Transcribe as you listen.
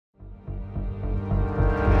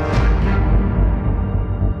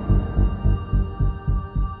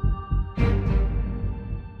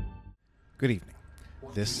Good evening.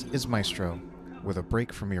 This is Maestro, with a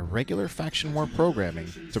break from your regular Faction War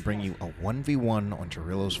programming to bring you a 1v1 on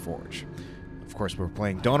Jarilo's Forge. Of course, we're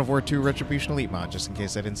playing Dawn of War 2 Retribution Elite mod, just in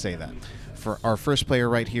case I didn't say that. For our first player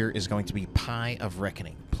right here is going to be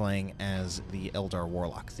PieOfReckoning, playing as the Eldar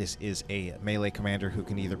Warlock. This is a melee commander who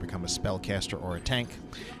can either become a spellcaster or a tank,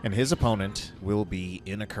 and his opponent will be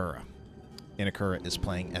Inekura. Inekura is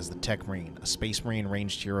playing as the Techmarine, a Space Marine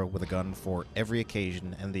ranged hero with a gun for every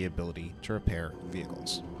occasion and the ability to repair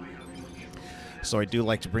vehicles. So I do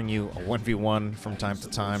like to bring you a 1v1 from time to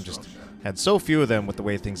time, just had so few of them with the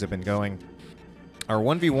way things have been going. Our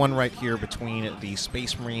 1v1 right here between the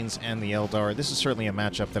Space Marines and the Eldar, this is certainly a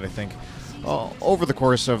matchup that I think over the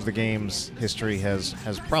course of the game's history has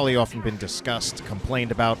probably often been discussed,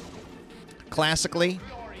 complained about classically,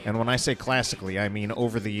 and when I say classically, I mean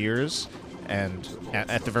over the years, and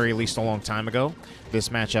at the very least a long time ago, this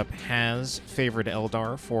matchup has favored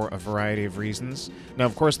Eldar for a variety of reasons. Now,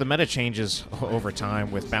 of course, the meta changes over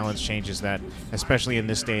time with balance changes that, especially in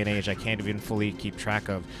this day and age, I can't even fully keep track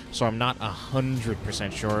of, so I'm not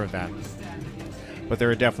 100% sure of that. But there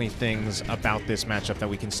are definitely things about this matchup that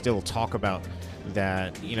we can still talk about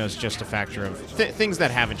that, you know, it's just a factor of things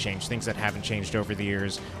that haven't changed over the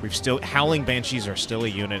years. Howling Banshees are still a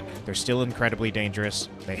unit. They're still incredibly dangerous.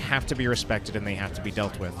 They have to be respected and they have to be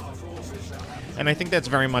dealt with. And I think that's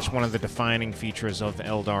very much one of the defining features of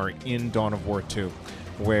Eldar in Dawn of War 2,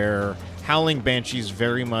 where Howling Banshees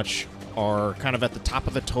very much are kind of at the top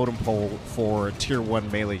of the totem pole for Tier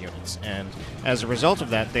 1 melee units. And as a result of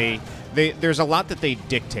that, there's a lot that they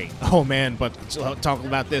dictate. Oh man, but talk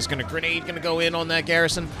about this. Grenade gonna go in on that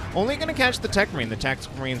garrison. Only gonna catch the Techmarine. The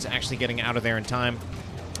Techmarine's actually getting out of there in time.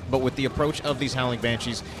 But with the approach of these Howling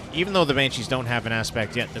Banshees, even though the Banshees don't have an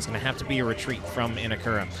aspect yet, there's gonna have to be a retreat from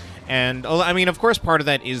Inekura. And, I mean, of course, part of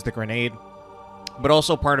that is the grenade. But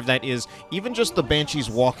also part of that is even just the Banshees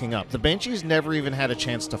walking up. The Banshees never even had a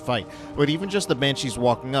chance to fight. But even just the Banshees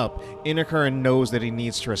walking up, Inekura knows that he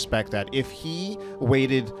needs to respect that. If he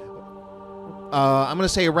waited, I'm going to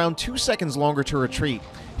say around 2 seconds longer to retreat,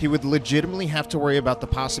 he would legitimately have to worry about the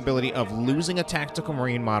possibility of losing a tactical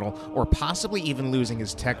Marine model or possibly even losing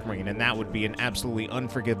his Tech Marine. And that would be an absolutely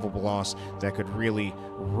unforgivable loss that could really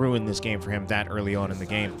ruin this game for him that early on in the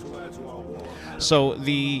game. So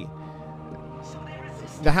the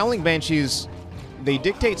Howling Banshees, they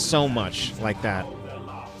dictate so much like that.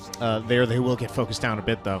 They will get focused down a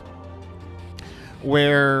bit, though,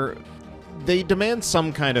 where they demand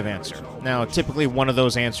some kind of answer. Now, typically one of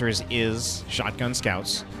those answers is Shotgun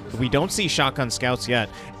Scouts. We don't see Shotgun Scouts yet,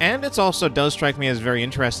 and it also does strike me as very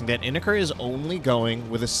interesting that Inekura is only going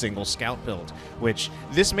with a single Scout build, which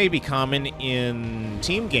this may be common in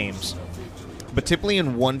team games, but typically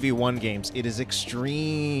in 1v1 games, it is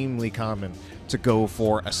extremely common to go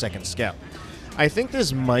for a second Scout. I think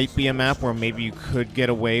this might be a map where maybe you could get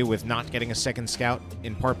away with not getting a second Scout,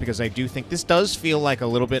 in part because I do think this does feel like a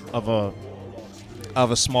little bit of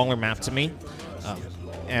a smaller map to me,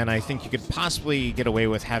 and I think you could possibly get away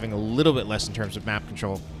with having a little bit less in terms of map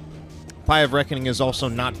control. PieOfReckoning is also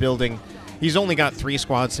not building. He's only got 3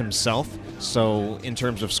 squads himself, so in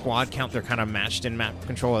terms of squad count, they're kind of matched in map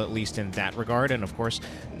control, at least in that regard. And of course,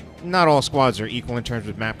 not all squads are equal in terms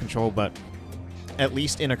of map control, but at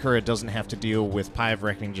least Inekura doesn't have to deal with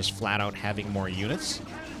PieOfReckoning just flat out having more units.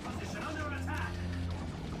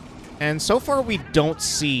 And so far, we don't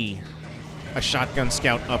see a Shotgun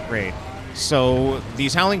Scout upgrade. So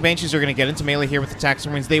these Howling Banshees are going to get into melee here with the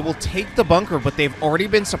Tactical Marines. They will take the bunker, but they've already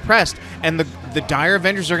been suppressed, and the Dire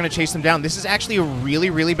Avengers are going to chase them down. This is actually a really,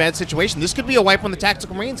 really bad situation. This could be a wipe on the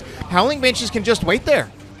Tactical Marines. Howling Banshees can just wait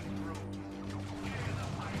there.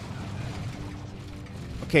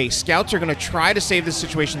 Okay, Scouts are going to try to save this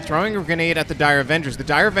situation, throwing a grenade at the Dire Avengers. The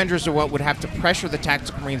Dire Avengers are what would have to pressure the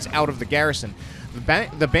Tactical Marines out of the garrison.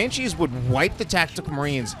 The Banshees would wipe the Tactical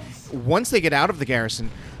Marines once they get out of the garrison,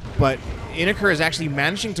 but Inekura is actually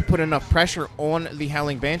managing to put enough pressure on the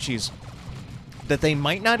Howling Banshees that they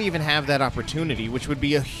might not even have that opportunity, which would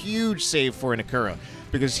be a huge save for Inekura,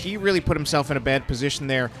 because he really put himself in a bad position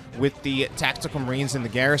there with the Tactical Marines in the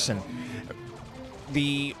garrison.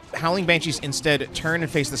 The Howling Banshees instead turn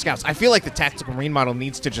and face the Scouts. I feel like the Tactical Marine model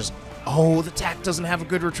needs to just... Oh, the TAC doesn't have a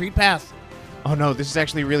good retreat path. Oh no, this is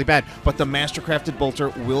actually really bad. But the Mastercrafted Bolter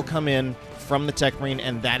will come in from the Tech Marine,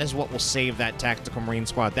 and that is what will save that Tactical Marine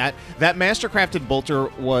squad. That Mastercrafted Bolter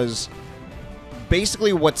was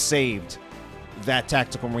basically what saved that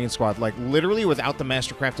Tactical Marine squad. Like, literally, without the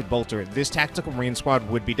Mastercrafted Bolter, this Tactical Marine squad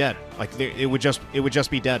would be dead. Like, it would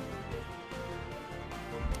just be dead.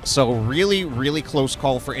 So really, really close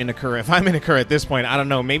call for Inekura. If I'm Inekura at this point, I don't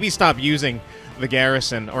know, maybe stop using the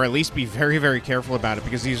garrison, or at least be very, very careful about it,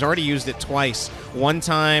 because he's already used it twice. One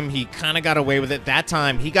time, he kind of got away with it. That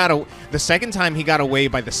time, the second time, he got away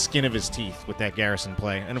by the skin of his teeth with that garrison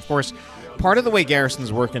play. And of course, part of the way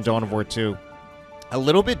garrisons work in Dawn of War 2, a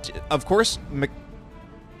little bit, of course,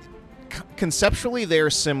 conceptually, they're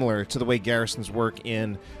similar to the way garrisons work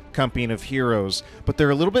in Company of Heroes, but they're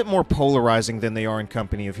a little bit more polarizing than they are in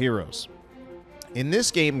Company of Heroes. In this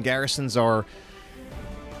game, garrisons are...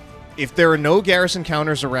 If there are no garrison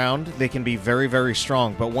counters around, they can be very, very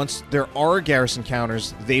strong. But once there are garrison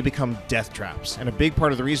counters, they become death traps. And a big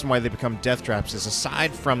part of the reason why they become death traps is,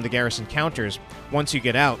 aside from the garrison counters, once you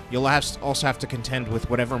get out, you'll also have to contend with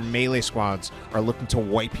whatever melee squads are looking to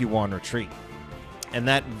wipe you on retreat. And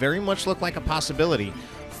that very much looked like a possibility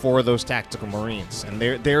for those tactical Marines. And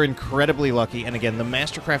they're incredibly lucky. And again, the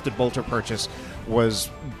Mastercrafted Bolter purchase was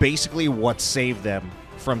basically what saved them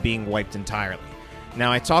from being wiped entirely. Now,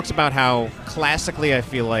 I talked about how classically I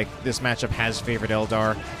feel like this matchup has favored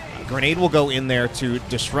Eldar. Grenade will go in there to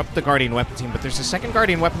disrupt the Guardian Weapon Team, but there's a second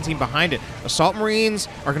Guardian Weapon Team behind it. Assault Marines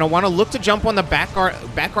are going to want to look to jump on the back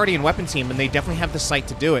Guardian Weapon Team, and they definitely have the sight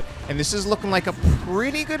to do it. And this is looking like a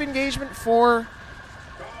pretty good engagement for...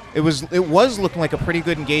 It was looking like a pretty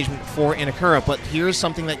good engagement for Inekura, but here's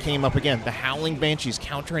something that came up again. The Howling Banshees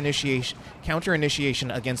counter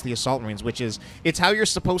initiation against the Assault Marines, which is, it's how you're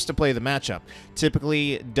supposed to play the matchup.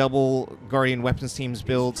 Typically, double Guardian Weapons Teams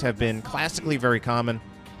builds have been classically very common,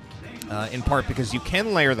 in part because you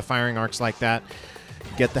can layer the firing arcs like that.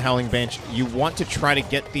 Get the Howling Banshee. You want to try to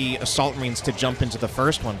get the Assault Marines to jump into the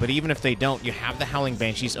first one, but even if they don't, you have the Howling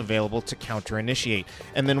Banshees available to counter-initiate.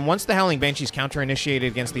 And then once the Howling Banshees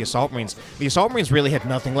counter-initiated against the Assault Marines really had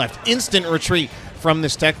nothing left. Instant retreat from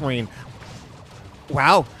this Techmarine.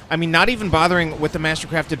 Wow. I mean, not even bothering with the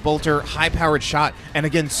Mastercrafted Bolter high-powered shot. And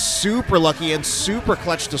again, super lucky and super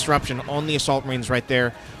clutch disruption on the Assault Marines right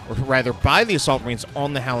there, or rather by the Assault Marines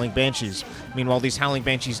on the Howling Banshees. Meanwhile, these Howling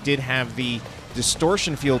Banshees did have the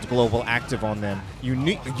Distortion Field Global active on them.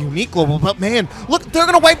 Unique Global, but man, look, they're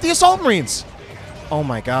going to wipe the Assault Marines! Oh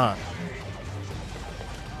my god.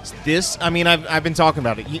 This, I mean, I've been talking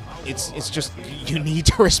about it. It's just, you need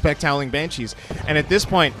to respect Howling Banshees. And at this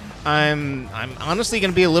point, I'm honestly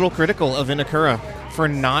going to be a little critical of Inekura for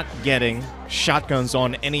not getting shotguns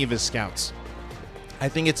on any of his scouts. I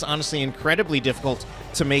think it's honestly incredibly difficult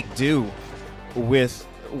to make do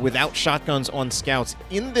without shotguns on scouts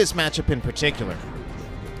in this matchup in particular.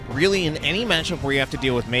 Really, in any matchup where you have to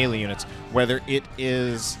deal with melee units, whether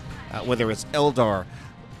it's Eldar,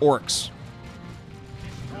 Orcs,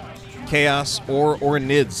 Chaos, or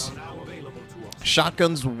Nids,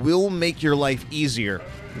 shotguns will make your life easier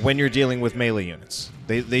when you're dealing with melee units.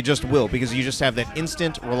 They just will, because you just have that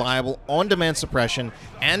instant, reliable, on-demand suppression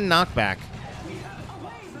and knockback.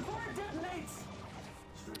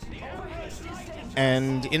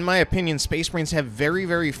 And in my opinion, Space Marines have very,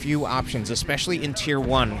 very few options, especially in Tier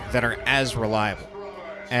 1, that are as reliable.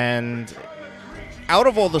 And out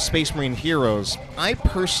of all the Space Marine heroes, I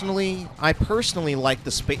personally like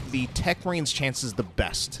the Techmarine's chances the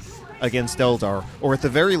best against Eldar, or at the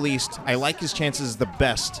very least, I like his chances the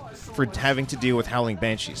best for having to deal with Howling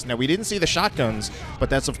Banshees. Now, we didn't see the shotguns, but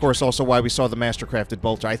that's, of course, also why we saw the Mastercrafted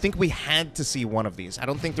Bolter. I think we had to see one of these. I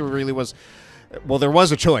don't think there really was... Well, there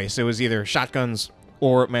was a choice. It was either shotguns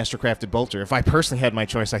or Mastercrafted Bolter. If I personally had my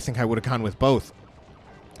choice, I think I would have gone with both.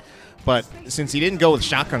 But since he didn't go with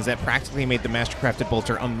shotguns, that practically made the Mastercrafted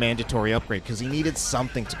Bolter a mandatory upgrade, because he needed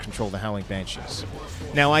something to control the Howling Banshees.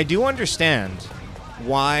 Now, I do understand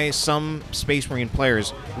why some Space Marine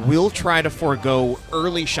players will try to forego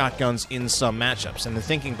early shotguns in some matchups. And the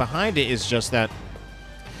thinking behind it is just that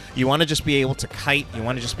you want to just be able to kite, you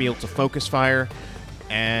want to just be able to focus fire,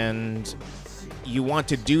 and you want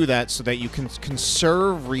to do that so that you can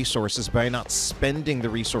conserve resources by not spending the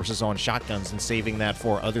resources on shotguns and saving that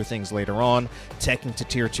for other things later on, teching to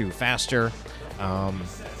Tier 2 faster. Well,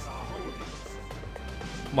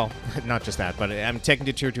 not just that, but I'm teching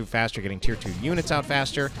to Tier 2 faster, getting Tier 2 units out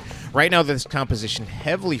faster. Right now, this composition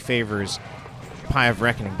heavily favors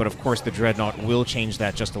PieOfReckoning, but of course the Dreadnought will change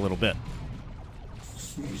that just a little bit.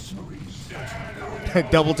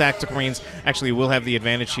 Double Tactical Marines actually will have the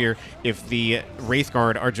advantage here if the Wraith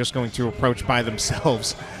Guard are just going to approach by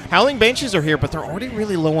themselves. Howling Banshees are here, but they're already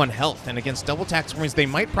really low on health, and against Double Tactical Marines, they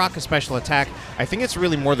might proc a special attack. I think it's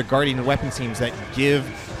really more the Guardian Weapon Teams that give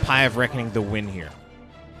PieOfReckoning the win here.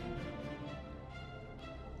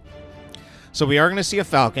 So we are going to see a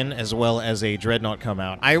Falcon as well as a Dreadnought come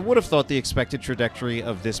out. I would have thought the expected trajectory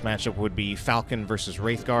of this matchup would be Falcon versus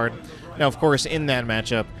Wraithguard. Now, of course, in that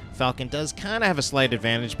matchup, Falcon does kind of have a slight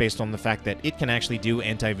advantage based on the fact that it can actually do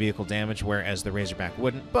anti-vehicle damage, whereas the Razorback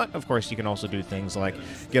wouldn't. But, of course, you can also do things like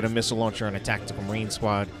get a missile launcher and a tactical Marine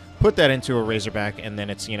squad, put that into a Razorback, and then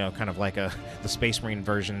it's, you know, kind of like the Space Marine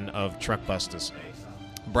version of Truck Busters.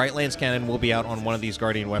 Bright Lance Cannon will be out on one of these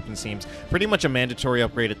Guardian weapon teams. Pretty much a mandatory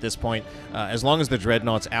upgrade at this point. As long as the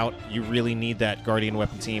Dreadnought's out, you really need that Guardian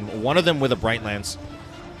weapon team. One of them with a Bright Lance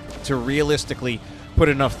to realistically put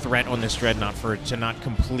enough threat on this Dreadnought for it to not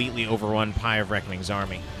completely overrun PieOfReckoning's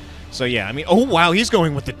army. So yeah, I mean, oh wow, he's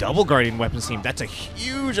going with the double Guardian weapons team. That's a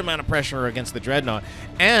huge amount of pressure against the Dreadnought.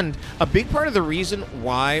 And a big part of the reason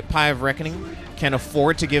why PieOfReckoning can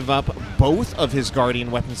afford to give up both of his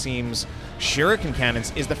Guardian weapon teams' Shuriken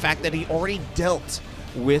cannons is the fact that he already dealt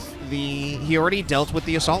with the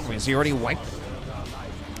Assault Marines. He already wiped them.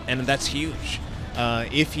 And that's huge.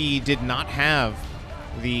 If he did not actually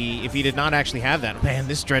have that, man,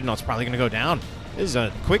 this Dreadnought's probably going to go down. This is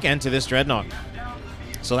a quick end to this Dreadnought.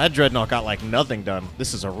 So that Dreadnought got like nothing done.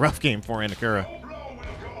 This is a rough game for Inekura.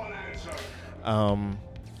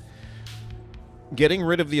 Getting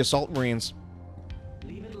rid of the Assault Marines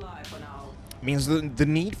means the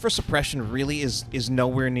need for suppression really is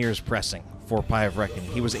nowhere near as pressing for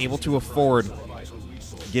PieOfReckoning. He was able to afford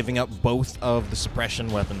giving up both of the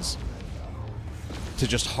suppression weapons to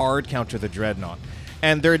just hard counter the Dreadnought.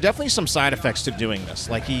 And there are definitely some side effects to doing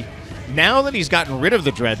this. Like, now that he's gotten rid of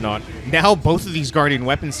the Dreadnought, now both of these Guardian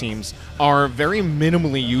weapon teams are very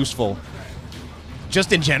minimally useful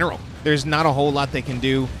just in general. There's not a whole lot they can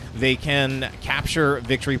do. They can capture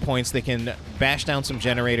victory points. They can bash down some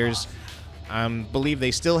generators. Believe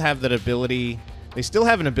they still have that ability. They still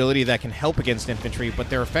have an ability that can help against infantry, but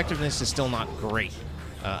their effectiveness is still not great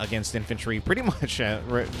against infantry. Pretty much,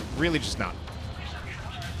 really just not.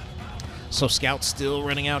 So Scout's still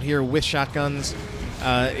running out here with shotguns.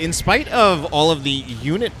 In spite of all of the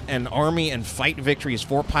unit and army and fight victories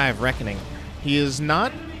for PieOfReckoning, he has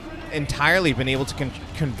not entirely been able to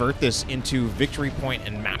convert this into victory point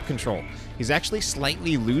and map control. He's actually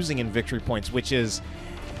slightly losing in victory points, which is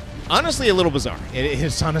honestly a little bizarre. It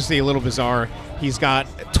is honestly a little bizarre. He's got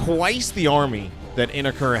twice the army that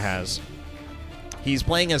Inekura has. He's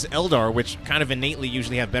playing as Eldar, which kind of innately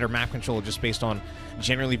usually have better map control just based on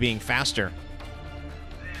generally being faster.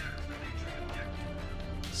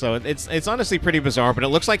 So it's honestly pretty bizarre, but it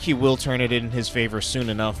looks like he will turn it in his favor soon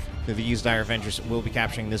enough. These Dire Avengers will be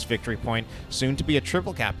capturing this victory point. Soon to be a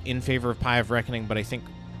triple cap in favor of PieOfReckoning, but I think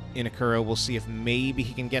Inekura will see if maybe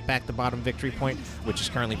he can get back the bottom victory point, which is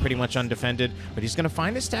currently pretty much undefended. But he's going to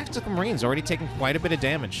find his tactical Marines already taking quite a bit of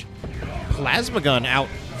damage. Plasma Gun out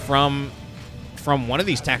from one of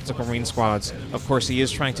these tactical Marine squads. Of course, he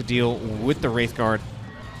is trying to deal with the Wraithguard.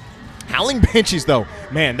 Howling Banshees, though.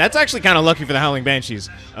 Man, that's actually kind of lucky for the Howling Banshees.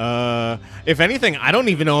 If anything, I don't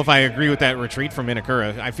even know if I agree with that retreat from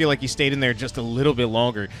Inekura. I feel like he stayed in there just a little bit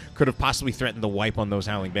longer. Could have possibly threatened the wipe on those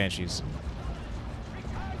Howling Banshees.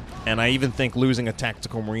 And I even think losing a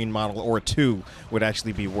tactical Marine model or two would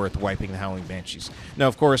actually be worth wiping the Howling Banshees. Now,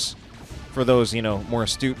 of course, for those, you know, more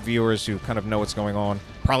astute viewers who kind of know what's going on,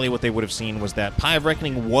 probably what they would have seen was that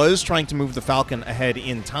PieOfReckoning was trying to move the Falcon ahead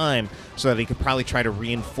in time so that he could probably try to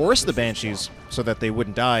reinforce the Banshees so that they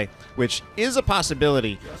wouldn't die, which is a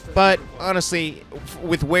possibility. But honestly,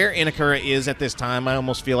 with where Inekura is at this time, I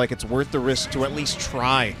almost feel like it's worth the risk to at least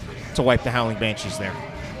try to wipe the Howling Banshees there.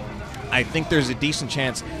 I think there's a decent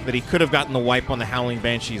chance that he could have gotten the wipe on the Howling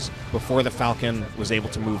Banshees before the Falcon was able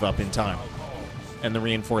to move up in time and the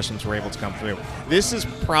reinforcements were able to come through. This is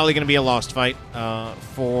probably going to be a lost fight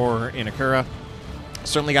for Inekura.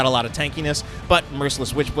 Certainly got a lot of tankiness, but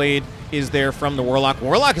Merciless Witchblade is there from the Warlock.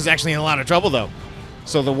 Warlock is actually in a lot of trouble, though.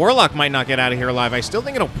 So the Warlock might not get out of here alive. I still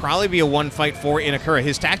think it'll probably be a one fight for Inekura.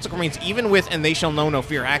 His tactical Marines, even with And They Shall Know No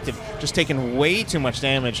Fear active, just taking way too much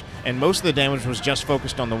damage, and most of the damage was just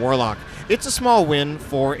focused on the Warlock. It's a small win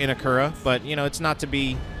for Inekura, but you know it's not to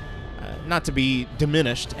be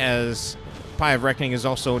diminished, as PieOfReckoning is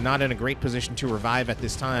also not in a great position to revive at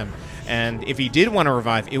this time. And if he did want to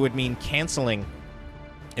revive, it would mean canceling.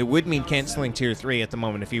 It would mean canceling Tier 3 at the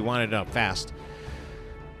moment if he wanted it up fast.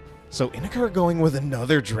 So Inekura going with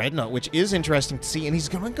another Dreadnought, which is interesting to see, and he's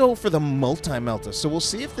going to go for the Multi-Melta. So we'll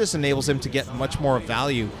see if this enables him to get much more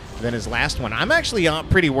value than his last one. I'm actually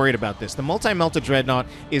pretty worried about this. The Multi-Melta Dreadnought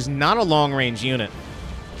is not a long-range unit,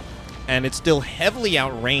 and it's still heavily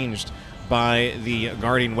outranged by the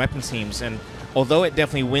Guardian weapon teams. And although it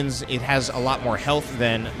definitely wins, it has a lot more health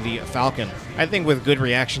than the Falcon. I think with good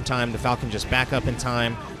reaction time, the Falcon just back up in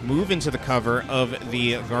time, move into the cover of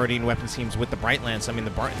the Guardian weapon teams with the Bright Lance. I mean,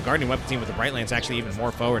 the Guardian weapon team with the Bright Lance actually even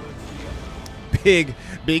more forward. Big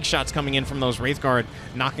shots coming in from those Wraith Guard,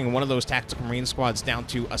 knocking one of those Tactical Marine squads down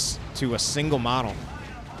to a single model.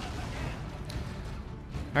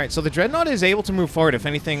 All right, so the Dreadnought is able to move forward, if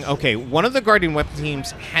anything. Okay, one of the Guardian weapon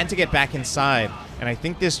teams had to get back inside, and I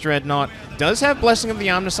think this Dreadnought does have Blessing of the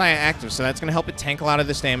Omnissiah active, so that's going to help it tank a lot of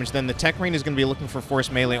this damage. Then the Techmarine is going to be looking for force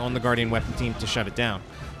melee on the Guardian weapon team to shut it down.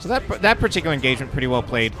 So that particular engagement pretty well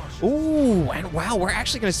played. Ooh, and wow, we're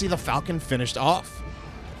actually going to see the Falcon finished off.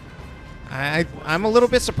 I'm a little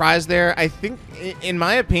bit surprised there. I think, in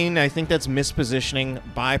my opinion, I think that's mispositioning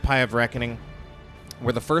by PieOfReckoning,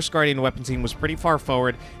 where the first Guardian weapon team was pretty far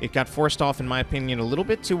forward. It got forced off, in my opinion, a little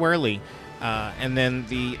bit too early. And then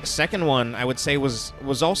the second one, I would say, was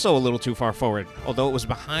also a little too far forward. Although it was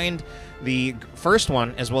behind the first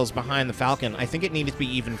one, as well as behind the Falcon, I think it needed to be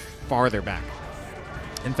even farther back.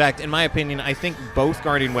 In fact, in my opinion, I think both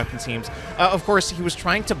Guardian weapon teams... of course, he was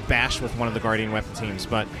trying to bash with one of the Guardian weapon teams,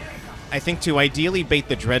 but I think to ideally bait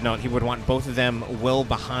the Dreadnought, he would want both of them well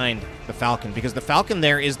behind the Falcon, because the Falcon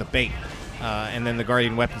there is the bait. And then the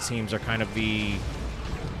Guardian weapon teams are kind of the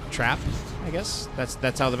trap, I guess.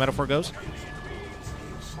 That's how the metaphor goes.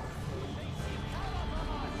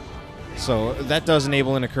 So that does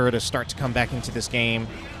enable Inekura to start to come back into this game.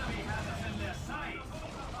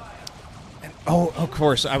 And, oh, of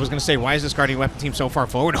course, I was going to say, why is this Guardian weapon team so far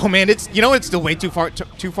forward? Oh man, it's still way too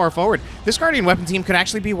far forward. This Guardian weapon team could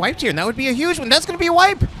actually be wiped here, and that would be a huge one. That's going to be a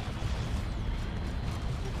wipe.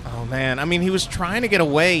 Oh man, I mean, he was trying to get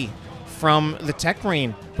away from the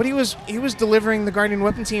Techmarine, but he was delivering the Guardian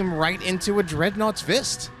weapon team right into a Dreadnought's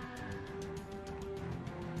fist.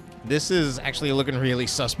 This is actually looking really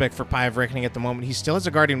suspect for PieOfReckoning at the moment. He still has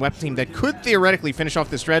a Guardian weapon team that could theoretically finish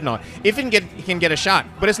off this Dreadnought if he can get a shot,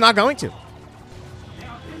 but it's not going to.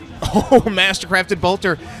 Oh, Mastercrafted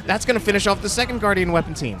Bolter. That's going to finish off the second Guardian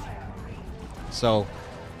weapon team. So,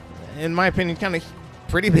 in my opinion, kind of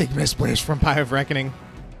pretty big misplays from PieOfReckoning.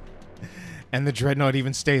 And the Dreadnought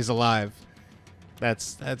even stays alive.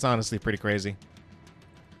 That's honestly pretty crazy.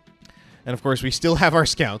 And of course, we still have our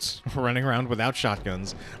scouts running around without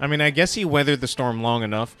shotguns. I mean, I guess he weathered the storm long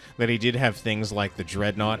enough that he did have things like the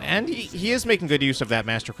Dreadnought, and he is making good use of that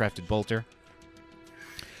Mastercrafted Bolter.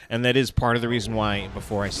 And that is part of the reason why,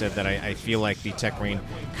 before I said that I feel like the Techmarine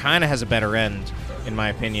kind of has a better end, in my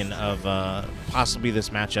opinion, of possibly this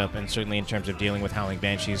matchup, and certainly in terms of dealing with Howling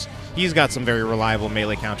Banshees. He's got some very reliable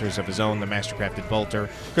melee counters of his own, the Mastercrafted Bolter.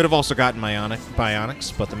 Could have also gotten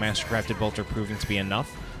Bionics, but the Mastercrafted Bolter proving to be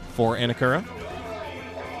enough for Inekura.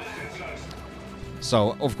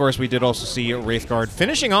 So, of course, we did also see Wraith Guard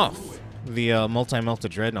finishing off the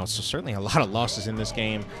multi-melted Dreadnought, so certainly a lot of losses in this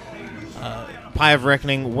game.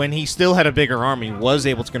 PieOfReckoning, when he still had a bigger army, was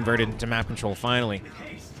able to convert it into map control finally.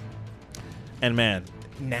 And man,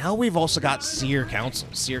 now we've also got Seer Council.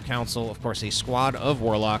 Seer Council, of course, a squad of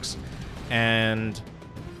Warlocks. And,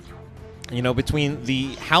 you know, between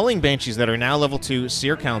the Howling Banshees that are now level 2,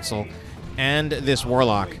 Seer Council, and this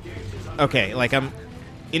Warlock, okay, like,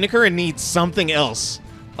 Inekura needs something else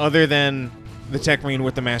other than the Techmarine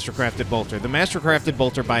with the Mastercrafted Bolter. The Mastercrafted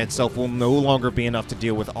Bolter by itself will no longer be enough to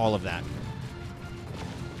deal with all of that.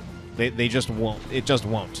 They just won't. It just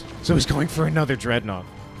won't. So he's going for another Dreadnought.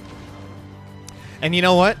 And you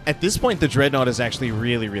know what? At this point, the Dreadnought is actually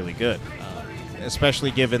really, really good. Especially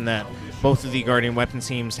given that both of the Guardian weapon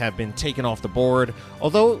teams have been taken off the board.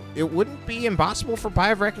 Although, it wouldn't be impossible for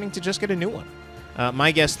PieOfReckoning to just get a new one.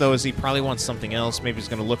 My guess, though, is he probably wants something else. Maybe he's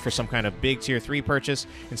going to look for some kind of big Tier 3 purchase.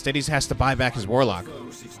 Instead, he has to buy back his Warlock.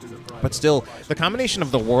 But still, the combination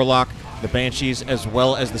of the Warlock, the Banshees, as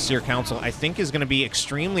well as the Seer Council, I think is going to be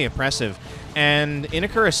extremely oppressive. And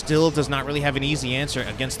Inekura still does not really have an easy answer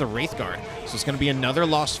against the Wraith Guard. So it's going to be another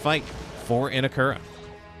lost fight for Inekura.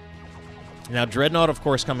 Now, Dreadnought, of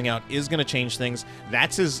course, coming out is going to change things.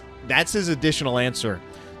 That's his additional answer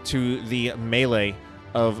to the melee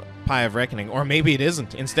of PieOfReckoning, or maybe it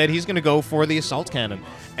isn't. Instead, he's going to go for the Assault Cannon.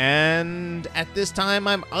 And at this time,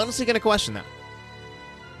 I'm honestly going to question that.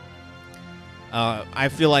 I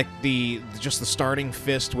feel like just the starting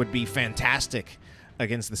fist would be fantastic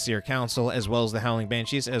against the Seer Council, as well as the Howling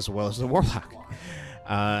Banshees, as well as the Warlock.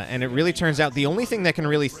 And it really turns out the only thing that can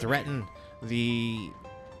really threaten the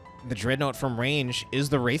Dreadnought from range is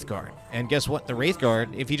the Wraith Guard. And guess what? The Wraith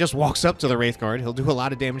Guard, if he just walks up to the Wraith Guard, he'll do a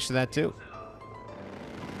lot of damage to that too.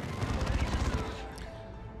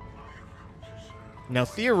 Now,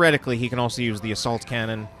 theoretically, he can also use the Assault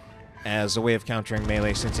Cannon as a way of countering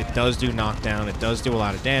melee, since it does do knockdown, it does do a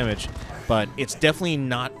lot of damage, but it's definitely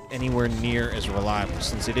not anywhere near as reliable,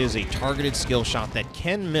 since it is a targeted skill shot that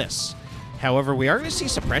can miss. However, we are going to see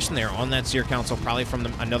suppression there on that Seer Council, probably from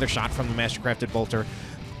another shot from the Mastercrafted Bolter.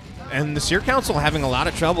 And the Seer Council having a lot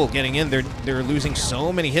of trouble getting in. They're losing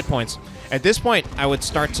so many hit points. At this point, I would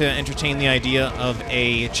start to entertain the idea of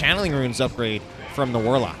a Channeling Runes upgrade from the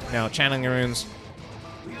Warlock. Now, Channeling Runes,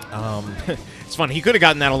 it's funny, he could have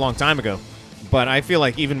gotten that a long time ago, but I feel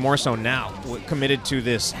like even more so now, committed to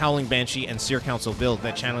this Howling Banshee and Seer Council build,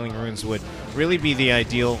 that Channeling Runes would really be the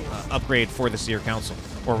ideal upgrade for the Seer Council,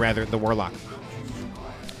 or rather, the Warlock.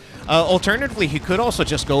 Alternatively, he could also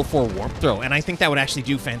just go for Warp Throw, and I think that would actually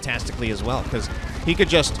do fantastically as well, because he could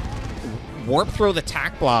just Warp Throw the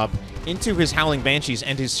Tack Blob into his Howling Banshees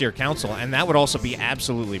and his Seer Council, and that would also be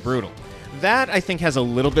absolutely brutal. That, I think, has a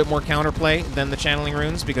little bit more counterplay than the Channeling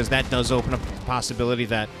Runes, because that does open up the possibility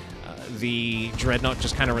that the Dreadnought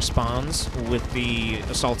just kind of responds with the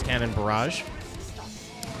Assault Cannon Barrage.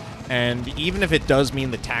 And even if it does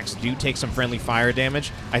mean the Tacks do take some friendly fire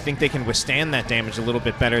damage, I think they can withstand that damage a little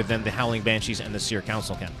bit better than the Howling Banshees and the Seer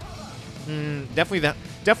Council can.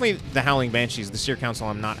 Definitely the Howling Banshees. The Seer Council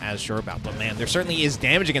I'm not as sure about, but man, there certainly is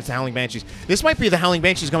damage against the Howling Banshees. This might be the Howling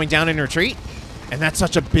Banshees going down in retreat, and that's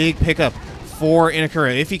such a big pickup for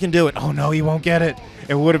Inekura, if he can do it. Oh no, he won't get it.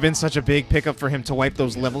 It would have been such a big pickup for him to wipe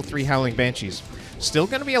those level 3 Howling Banshees. Still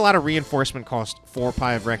going to be a lot of reinforcement cost for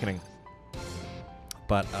Pie of Reckoning,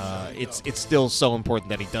 but it's still so important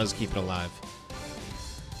that he does keep it alive.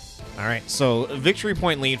 All right, so victory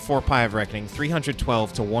point lead for Pie of Reckoning,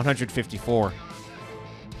 312 to 154.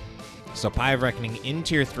 So Pie of Reckoning in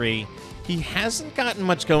Tier 3. He hasn't gotten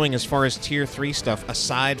much going as far as Tier 3 stuff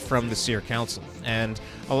aside from the Seer Council. And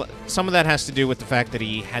some of that has to do with the fact that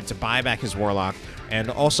he had to buy back his Warlock. And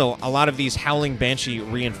also, a lot of these Howling Banshee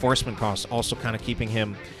reinforcement costs also kind of keeping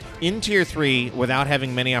him in Tier 3 without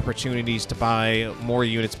having many opportunities to buy more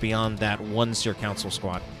units beyond that one Seer Council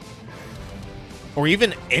squad. Or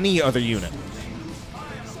even any other unit.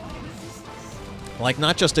 Like,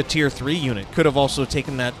 not just a Tier 3 unit. Could have also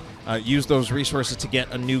taken that, used those resources to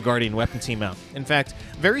get a new Guardian Weapon Team out. In fact,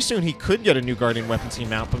 very soon he could get a new Guardian Weapon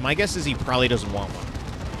Team out, but my guess is he probably doesn't want one.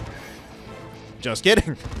 Just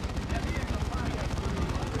kidding.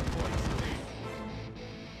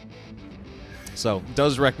 So,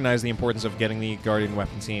 does recognize the importance of getting the Guardian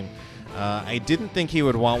Weapon Team. I didn't think he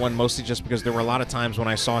would want one, mostly just because there were a lot of times when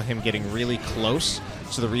I saw him getting really close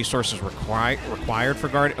to the resources required for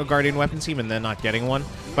a Guardian Weapon Team and then not getting one.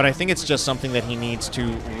 But I think it's just something that he needs to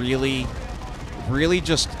really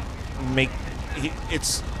just make...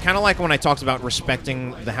 It's kind of like when I talked about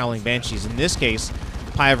respecting the Howling Banshees. In this case,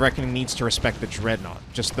 Pie of Reckoning needs to respect the Dreadnought.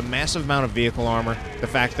 Just the massive amount of vehicle armor, the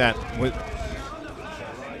fact that...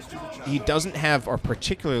 he doesn't have a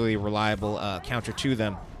particularly reliable counter to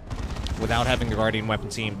them without having the Guardian Weapon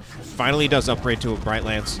Team. Finally does upgrade to a Bright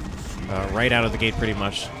Lance right out of the gate pretty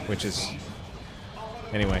much, which is...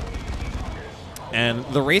 Anyway. And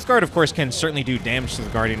the Wraith Guard, of course, can certainly do damage to the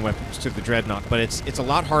Guardian Weapons, to the Dreadnought, but it's a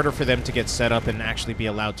lot harder for them to get set up and actually be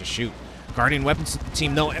allowed to shoot. Guardian Weapons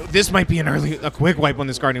Team, no, this might be a quick wipe on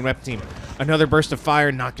this Guardian Weapon Team. Another burst of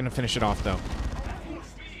fire, not going to finish it off, though.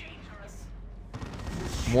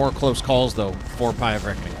 More close calls, though, for Pie of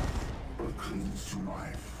Reckoning.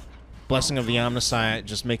 Blessing of the Omnissiah,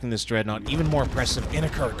 just making this Dreadnought even more impressive.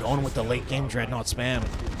 Inekura going with the late-game Dreadnought spam.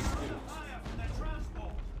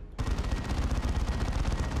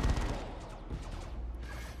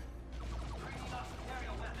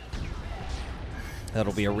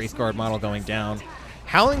 That'll be a Wraith Guard model going down.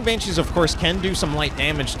 Howling Banshees, of course, can do some light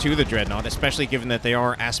damage to the Dreadnought, especially given that they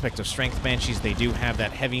are aspect of Strength Banshees. They do have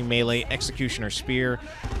that heavy melee Executioner Spear,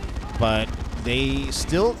 but they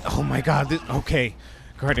still... Oh my god, okay.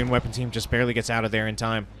 Guardian Weapon Team just barely gets out of there in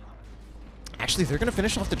time. Actually, they're going to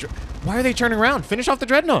finish off the... Why are they turning around? Finish off the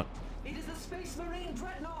Dreadnought! It is a Space Marine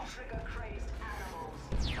Dreadnought, trigger-crazed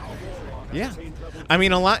animals. Yeah. I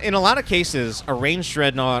mean, in a lot of cases, a ranged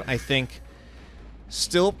Dreadnought, I think...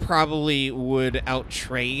 still probably would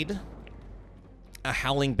outtrade a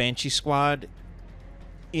Howling Banshee squad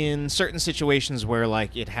in certain situations where,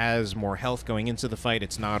 like, it has more health going into the fight.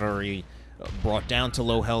 It's not already brought down to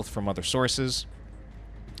low health from other sources.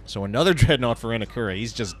 So another Dreadnought for Inekura.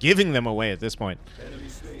 He's just giving them away at this point.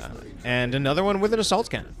 And another one with an Assault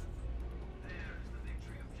Cannon.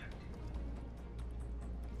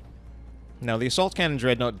 Now, the Assault Cannon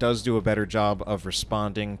Dreadnought does do a better job of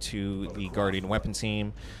responding to the Guardian Weapon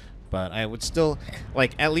Team, but I would still,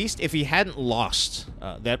 like, at least if he hadn't lost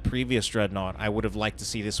that previous Dreadnought, I would have liked to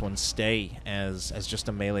see this one stay as just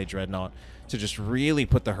a melee Dreadnought to just really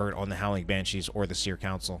put the hurt on the Howling Banshees or the Seer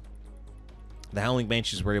Council. The Howling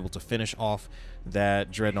Banshees were able to finish off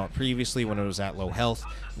that Dreadnought previously when it was at low health.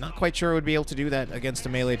 Not quite sure it would be able to do that against a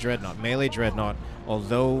melee Dreadnought. Melee Dreadnought,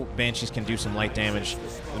 although Banshees can do some light damage,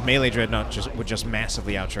 the melee Dreadnought would just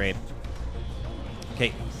massively outtrade.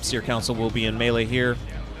 Okay, Seer Council will be in melee here.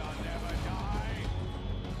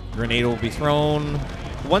 Grenade will be thrown.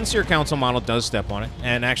 One Seer Council model does step on it,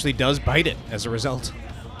 and actually does bite it as a result.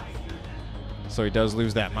 So he does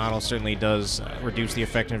lose that model. Certainly does reduce the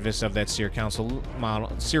effectiveness of that Seer Council model,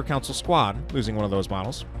 Seer Council squad, losing one of those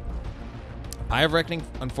models. Pie of Reckoning,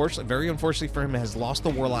 unfortunately, very unfortunately for him, has lost the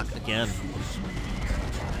Warlock again.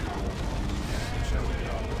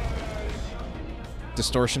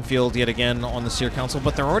 Distortion field yet again on the Seer Council,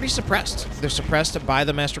 but they're already suppressed. They're suppressed by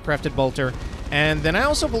the Mastercrafted Bolter, and then I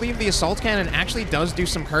also believe the Assault Cannon actually does do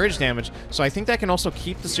some courage damage, so I think that can also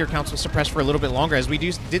keep the Seer Council suppressed for a little bit longer. As we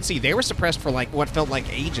did see, they were suppressed for like what felt like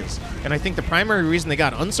ages, and I think the primary reason they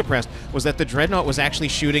got unsuppressed was that the Dreadnought was actually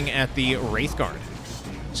shooting at the Wraithguard,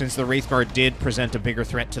 since the Wraithguard did present a bigger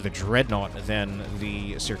threat to the Dreadnought than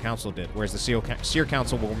the Seer Council did, whereas the Seer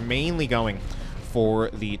Council were mainly going for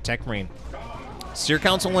the Techmarine. Seer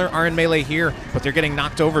Council are in melee here, but they're getting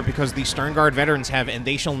knocked over because the Sternguard veterans have And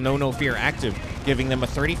They Shall Know No Fear active, giving them a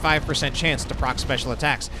 35% chance to proc special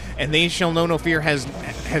attacks. And They Shall Know No Fear has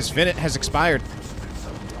expired.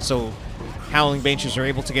 So Howling Banshees are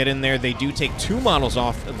able to get in there. They do take 2 models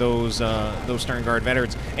off those Sternguard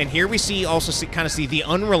veterans. And here we kind of see the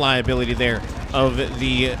unreliability there of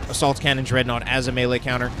the Assault Cannon Dreadnought as a melee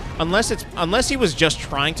counter. Unless he was just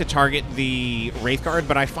trying to target the Wraithguard,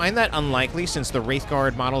 but I find that unlikely since the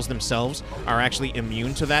Wraithguard models themselves are actually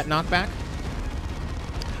immune to that knockback.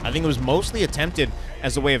 I think it was mostly attempted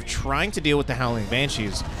as a way of trying to deal with the Howling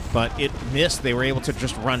Banshees, but it missed. They were able to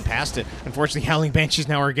just run past it. Unfortunately, Howling Banshees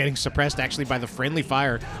now are getting suppressed actually by the friendly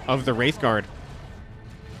fire of the Wraithguard.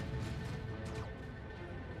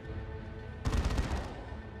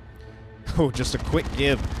 Oh, just a quick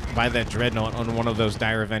give by that Dreadnought on one of those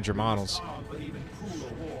Dire Avenger models.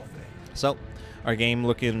 So, our game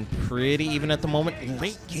looking pretty even at the moment.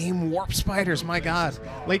 Late game Warp Spiders, my god.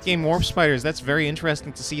 Late game Warp Spiders, that's very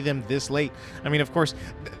interesting to see them this late. I mean, of course,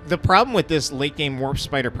 the problem with this late game Warp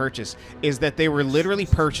Spider purchase is that they were literally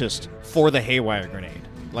purchased for the Haywire Grenade.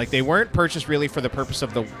 Like, they weren't purchased really for the purpose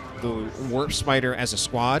of the Warp Spider as a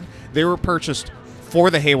squad. They were purchased for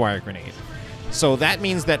the Haywire Grenade. So that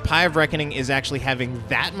means that Pie of Reckoning is actually having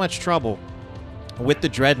that much trouble with the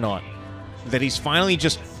Dreadnought that he's finally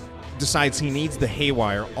just decides he needs the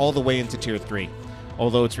Haywire all the way into Tier 3.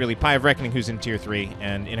 Although it's really Pie of Reckoning who's in Tier 3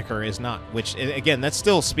 and Inekura is not. Which, again, that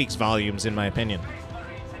still speaks volumes in my opinion.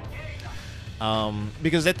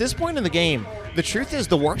 Because at this point in the game, the truth is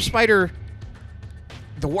the Warp Spider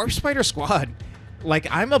squad, like,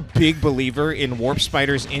 I'm a big believer in Warp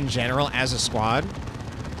Spiders in general as a squad.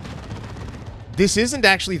 This isn't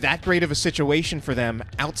actually that great of a situation for them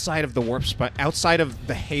outside of the outside of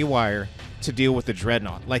the Haywire to deal with the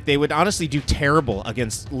Dreadnought. Like, they would honestly do terrible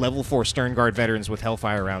against level 4 Sternguard veterans with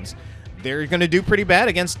Hellfire rounds. They're going to do pretty bad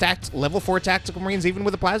against level 4 Tactical Marines, even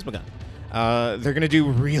with a Plasma Gun. They're going to do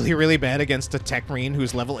really, really bad against a Techmarine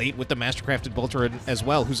who's level 8 with the Mastercrafted Bolter as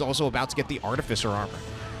well, who's also about to get the Artificer armor.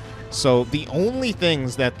 So the only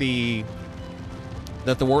things that the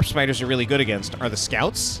Warp Spiders are really good against are the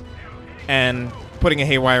Scouts and putting a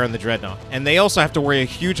Haywire on the Dreadnought. And they also have to worry a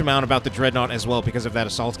huge amount about the Dreadnought as well because of that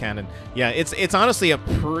Assault Cannon. Yeah, it's honestly a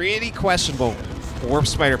pretty questionable Warp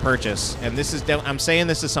Spider purchase. And this is, I'm saying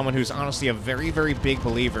this as someone who's honestly a very, very big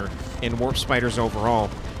believer in Warp Spiders overall,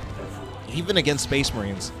 even against Space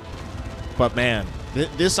Marines. But man,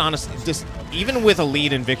 this honestly, even with a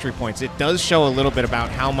lead in victory points, it does show a little bit about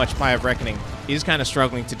how much Pie of Reckoning is kind of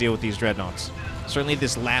struggling to deal with these Dreadnoughts. Certainly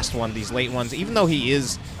this last one, these late ones, even though he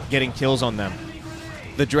is getting kills on them,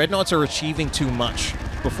 the Dreadnoughts are achieving too much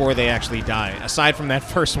before they actually die, aside from that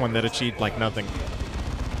first one that achieved like nothing.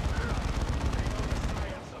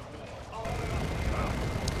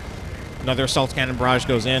 Another Assault Cannon barrage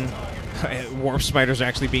goes in. Warp Spiders are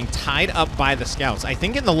actually being tied up by the Scouts. I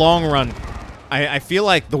think in the long run, I feel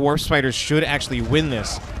like the Warp Spiders should actually win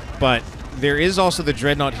this, but there is also the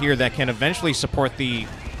Dreadnought here that can eventually support the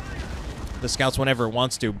Scouts whenever it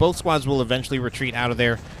wants to. Both squads will eventually retreat out of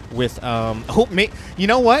there with, you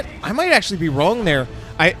know what? I might actually be wrong there.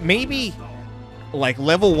 Maybe, like,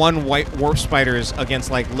 level 1 white Warp Spiders against,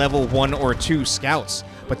 like, level 1 or 2 Scouts.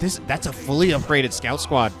 But that's a fully upgraded Scout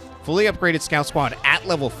squad. Fully upgraded Scout squad at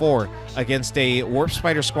level 4 against a Warp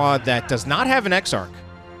Spider squad that does not have an Exarch.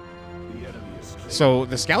 So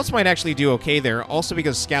the Scouts might actually do okay there, also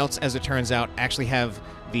because Scouts, as it turns out, actually have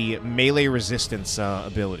the melee resistance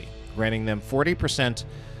ability, granting them 40%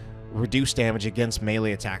 reduced damage against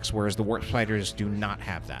melee attacks, whereas the Warp Spiders do not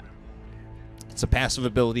have that. It's a passive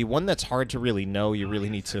ability, one that's hard to really know. You really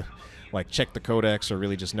need to like check the codex or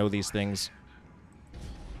really just know these things.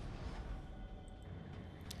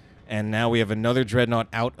 And now we have another Dreadnought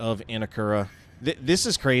out of Inekura. This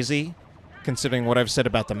is crazy, considering what I've said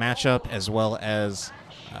about the matchup, as well as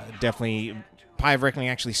definitely PieOfReckoning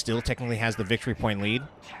actually still technically has the victory point lead.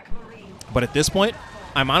 But at this point,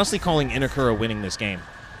 I'm honestly calling Inekura winning this game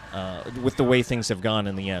with the way things have gone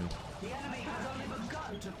in the end.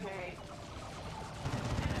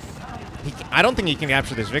 I don't think he can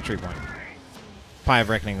capture this victory point.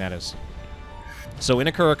 PieOfReckoning, that is. So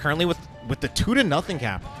Inekura currently with the 2-0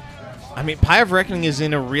 cap. I mean, PieOfReckoning is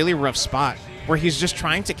in a really rough spot where he's just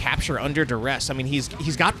trying to capture under duress. I mean, he's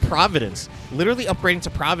got Providence, literally upgrading to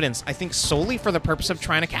Providence, I think solely for the purpose of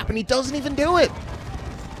trying to cap, and he doesn't even do it.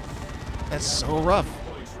 That's so rough.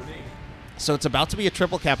 So it's about to be a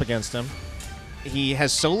triple cap against him. He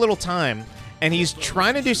has so little time, and he's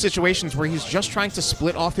trying to do situations where he's just trying to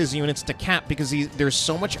split off his units to cap because there's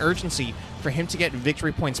so much urgency for him to get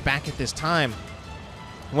victory points back at this time.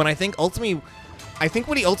 When I think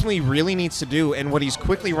what he ultimately really needs to do, and what he's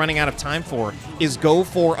quickly running out of time for, is go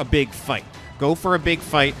for a big fight. Go for a big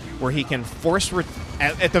fight where he can force,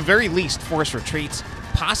 at the very least, force retreats,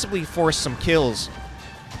 possibly force some kills.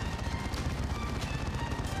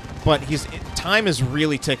 But time is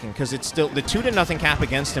really ticking, because it's still the 2-0 cap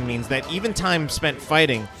against him means that even time spent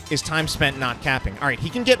fighting is time spent not capping. All right,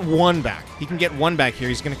 he can get one back. He can get one back here.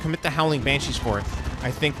 He's going to commit the Howling Banshees for it.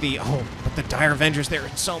 I think but the Dire Avengers, they're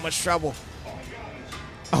in so much trouble.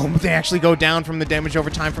 Oh, they actually go down from the damage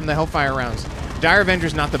over time from the Hellfire rounds. Dire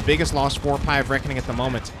Avengers not the biggest loss for PieOfReckoning at the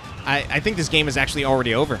moment. I think this game is actually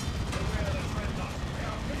already over.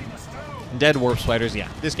 Dead Warp Spiders, yeah,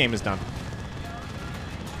 this game is done.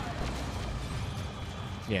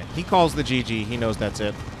 Yeah, he calls the GG. He knows that's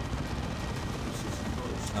it.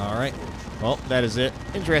 All right. Well, that is it.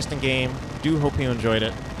 Interesting game. Do hope you enjoyed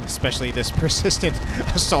it, especially this persistent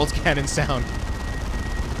assault cannon sound.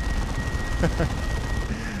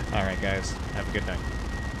 All right, guys. Have a good night.